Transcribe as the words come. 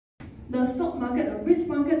the stock market, the risk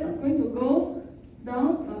markets are going to go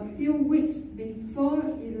down a few weeks before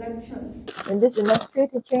election. In this industry,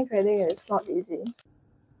 teaching trading is not easy.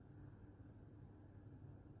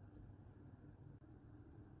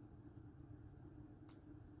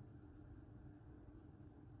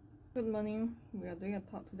 Good morning. We are doing a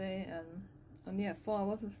talk today and only have 4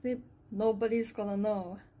 hours of sleep. Nobody's gonna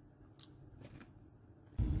know.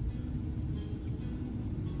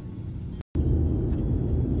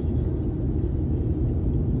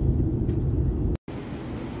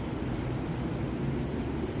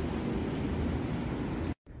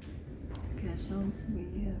 Okay, so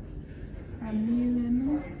we have honey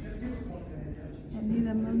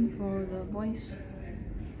lemon for the voice.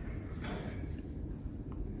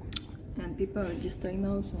 And people are registering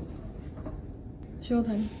now, so show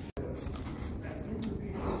time.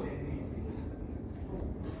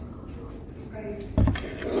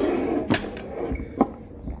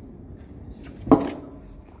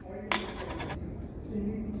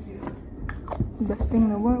 Best thing in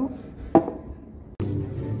the world.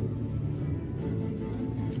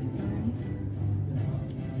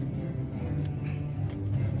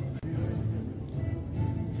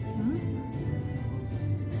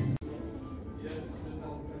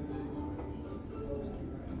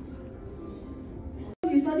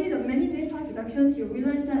 If you study the many-day price reductions, you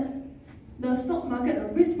realize that the stock market, the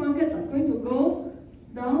risk markets are going to go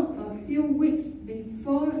down a few weeks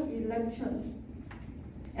before election.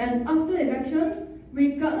 And after election,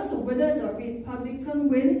 regardless of whether it's a Republican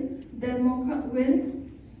win, Democrat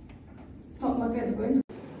win, stock market is going to.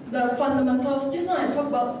 The fundamentals, just now I talked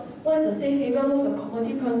about what is a safe haven, what's a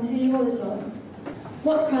commodity currency,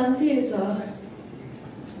 what currency is a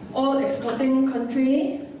oil exporting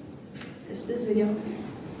country. It's this video.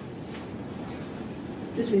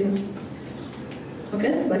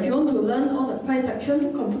 Okay, but if you want to learn all the price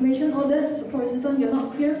action, confirmation, all that, support resistance, you're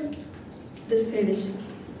not clear, this playlist.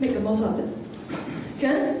 Make the most of it.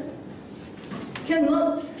 Can?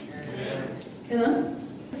 Cannot? Can?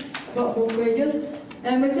 Got both wages.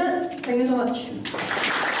 And with that, thank you so much.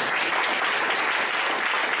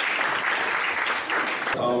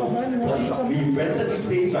 We rented the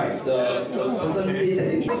space, right? The person says that they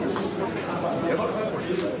need.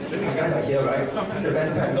 You guys are here, right? It's the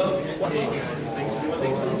best time.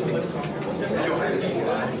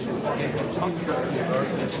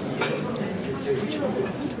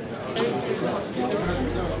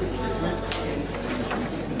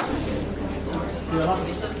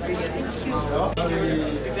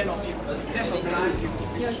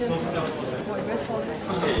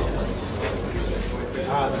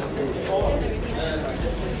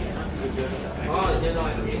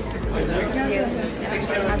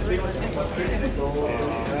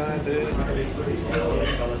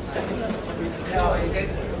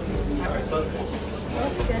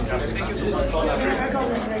 Thank you so much.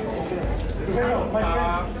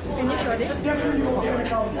 Finish already? Until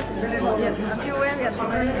when we are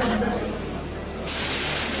preparing?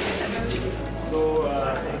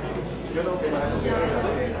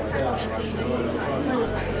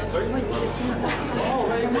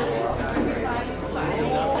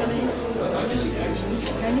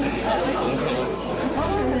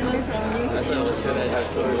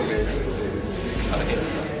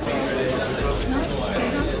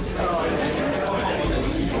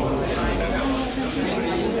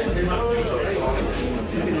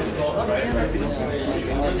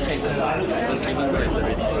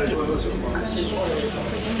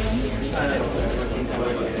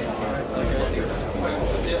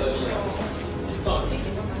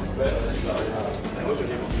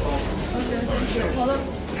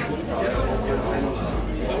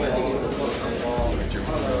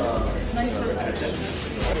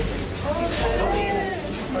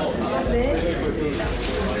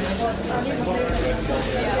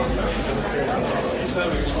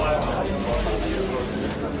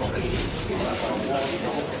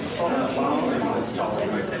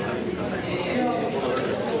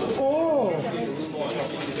 Oh,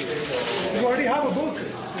 you already have a book.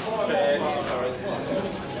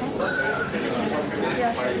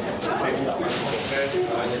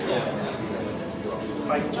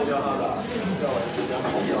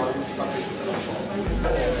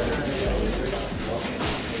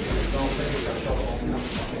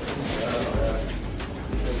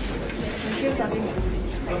 Still starting.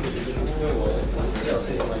 I'm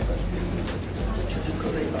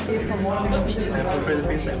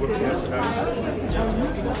Philippines and work here as a nurse.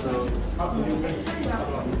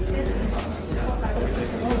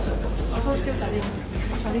 Also still studying.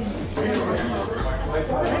 Then if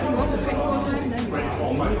you want to take more time, then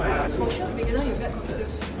for sure beginner you get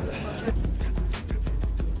confused.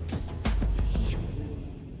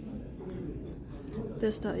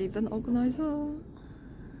 This is the event organizer.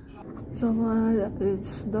 So while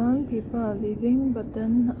it's done, people are leaving, but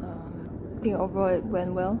then I think overall it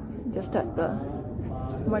went well. Just that the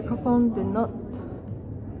microphone did not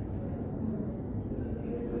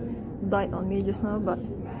die on me just now, but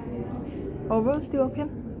overall still okay.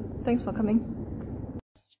 Thanks for coming.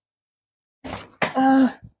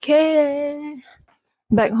 Okay,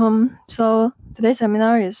 back home. So today's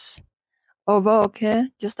seminar is overall okay.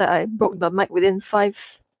 Just that I broke the mic within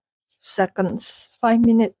 5 seconds, 5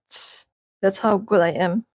 minutes. That's how good I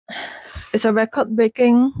am. It's a record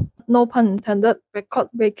breaking, no pun intended, record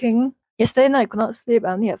breaking. Yesterday night I could not sleep.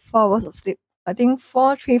 I only had 4 hours of sleep. I think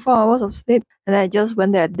 4 hours of sleep, and I just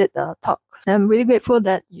went there and did the talk. And I'm really grateful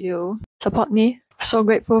that you support me. So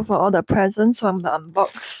grateful for all the presents. So I'm gonna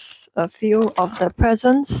unbox a few of the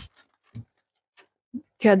presents.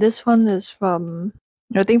 Okay, this one is from,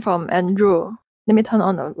 I think from Andrew. Let me turn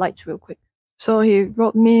on the lights real quick. So he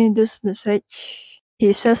wrote me this message.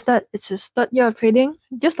 He says that it's his 3rd year of trading,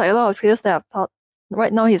 just like a lot of traders that I've taught.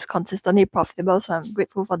 Right now he's consistently profitable, so I'm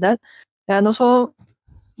grateful for that. And also,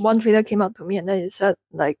 one trader came up to me and then he said,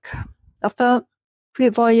 like, after 3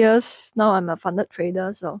 to 4 years, now I'm a funded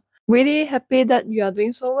trader. So really happy that you are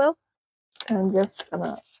doing so well. I'm just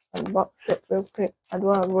gonna unbox it real quick. I don't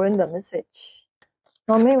want to ruin the message.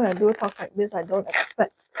 Normally when I do talks like this, I don't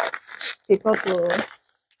expect people to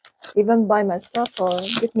even buy my stuff or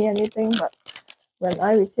give me anything, but when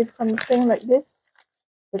I receive something like this,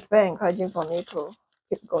 it's very encouraging for me to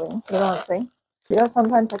keep going. You know what I'm saying? Because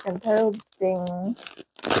sometimes I can tell being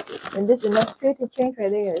in this industry, teaching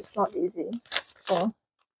trading is not easy. So,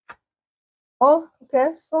 oh,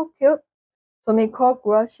 okay, so cute. Tomiko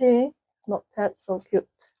Gurashi notepad, so cute.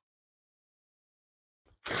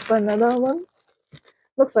 So another one.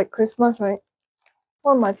 Looks like Christmas, right?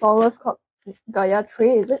 One of my followers called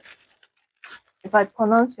Gayatri, is it? If I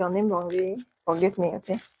pronounce your name wrongly, forgive me,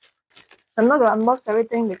 okay? I'm not gonna unbox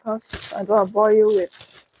everything because I don't want to bore you with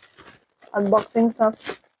unboxing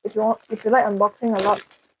stuff. If you like unboxing a lot,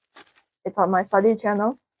 it's on my study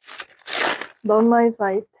channel. Don't mind if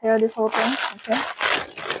I tear this whole thing, okay?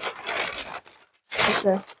 What's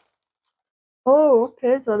this? Oh,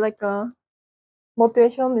 okay, so like a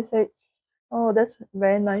motivational message. Oh, that's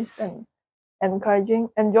very nice and encouraging.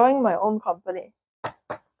 Enjoying my own company.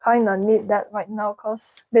 Kinda need that right now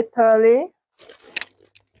because literally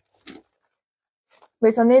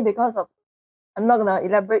recently, because of, I'm not gonna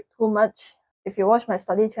elaborate too much. If you watch my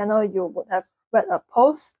study channel, you would have read a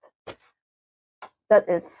post that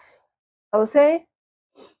is, I would say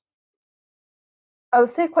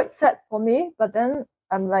quite sad for me, but then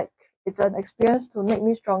I'm like, it's an experience to make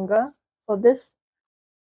me stronger. So this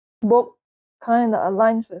book kind of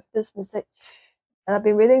aligns with this message, and I've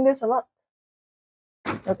been reading this a lot.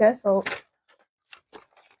 Okay, so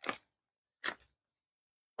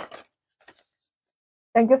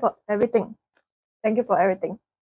thank you for everything. Thank you for everything.